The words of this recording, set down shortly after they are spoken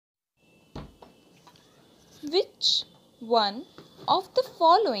Which one of the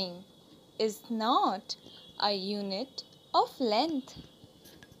following is not a unit of length?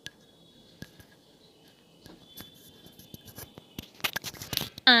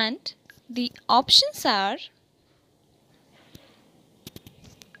 And the options are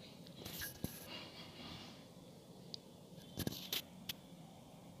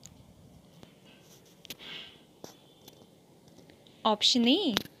Option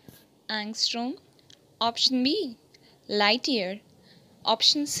A, angstrom. Option B, light year.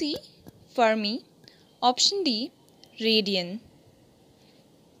 Option C, Fermi. Option D, radian.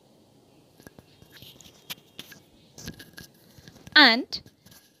 And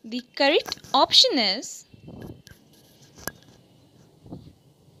the correct option is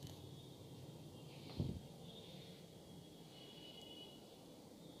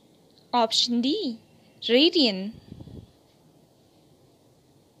option D, radian.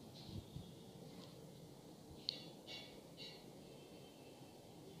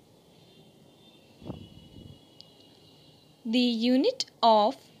 The unit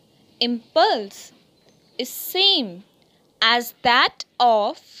of impulse is same as that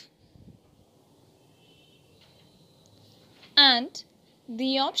of, and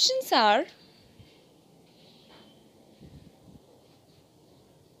the options are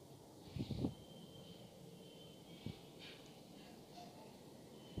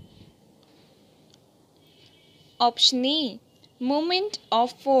option A, moment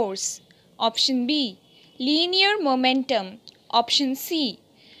of force. Option B, linear momentum. Option C,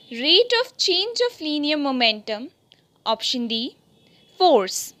 rate of change of linear momentum. Option D,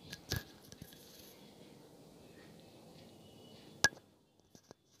 force.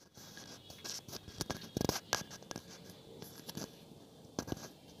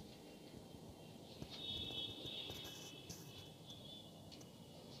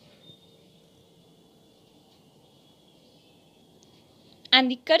 And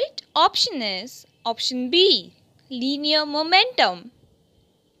the correct option is option B, linear momentum.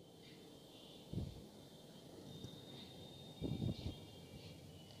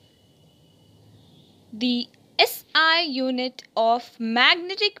 The SI unit of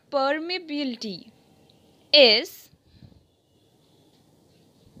magnetic permeability is,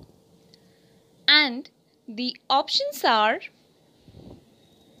 and the options are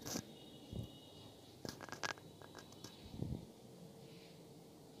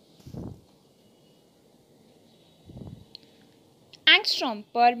angstrom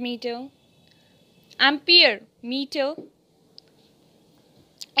per meter, ampere meter,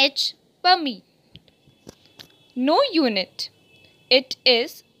 H per meter. No unit. It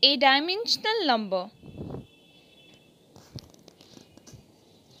is a dimensional number.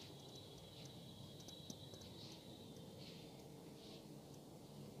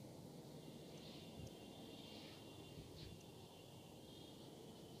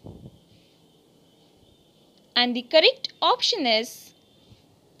 And the correct option is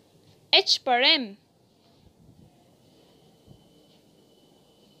H per m.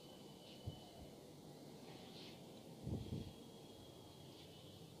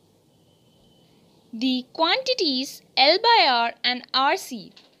 The quantities L by R and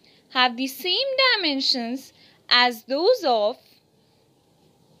RC have the same dimensions as those of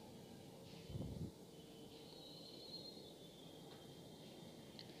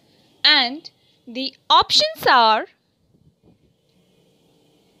and the options are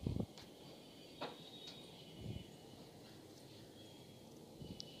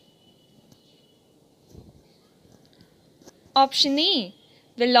option A,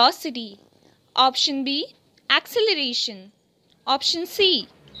 velocity. Option B, acceleration. Option C,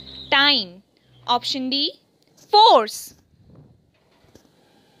 time. Option D, force.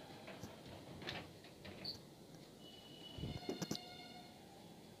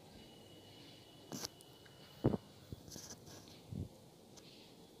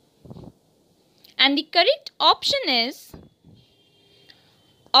 And the correct option is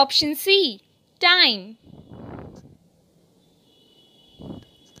option C, time.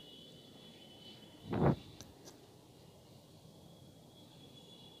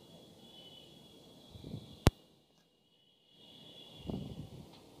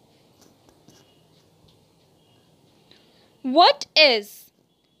 What is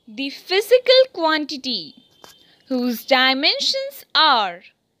the physical quantity whose dimensions are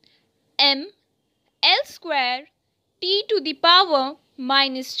m L square t to the power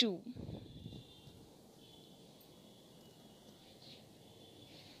minus 2?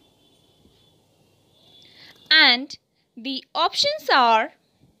 And the options are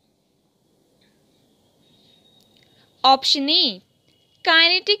option A,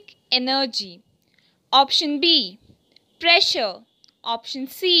 kinetic energy. Option B, pressure. Option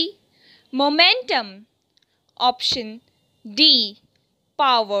C, momentum. Option D,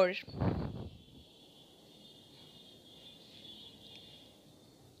 power.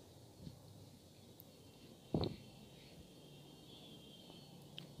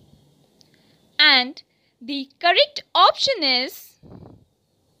 And the correct option is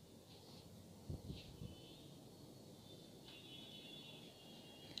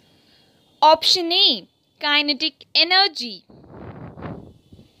option A, kinetic energy.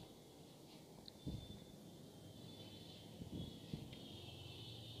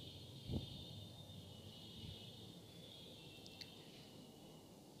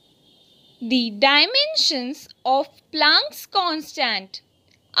 The dimensions of Planck's constant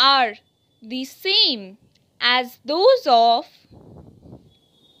are the same as those of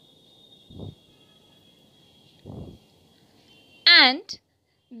and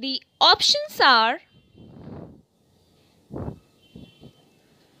the options are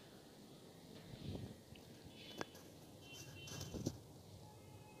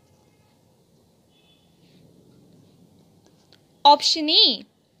option A,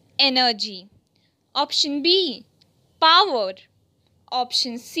 energy. Option B, power.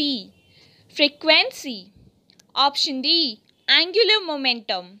 Option C, frequency. Option D, angular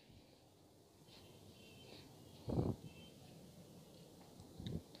momentum.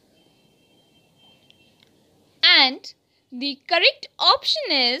 And the correct option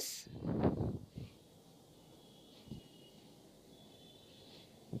is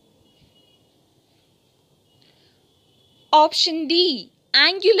option D,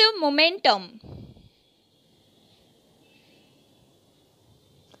 angular momentum.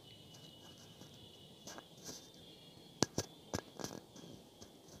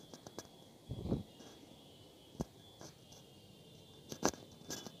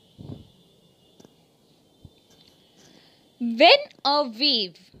 When a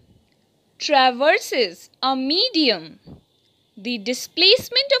wave traverses a medium, the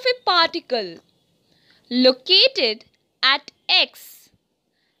displacement of a particle located at x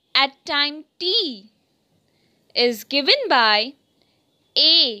at time t is given by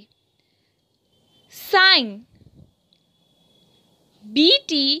A sine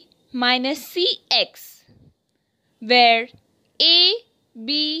bt minus cx, where A,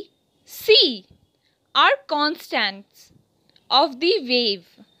 B, C are constants of the wave.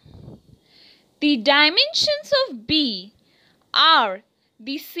 The dimensions of B are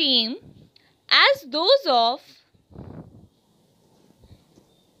the same as those of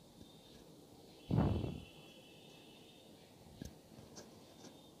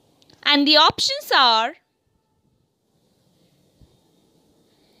and the options are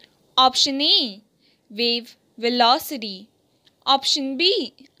option A, wave velocity. Option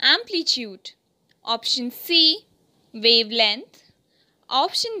B, amplitude. Option C, wavelength.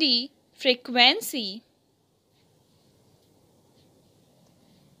 Option D, frequency.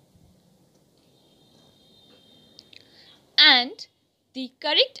 And the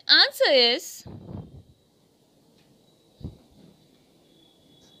correct answer is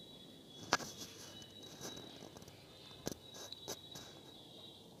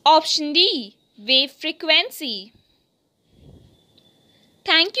option D, wave frequency.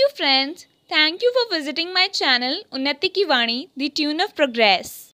 Thank you friends. Thank you for visiting my channel Unnati Ki Vani, the tune of progress.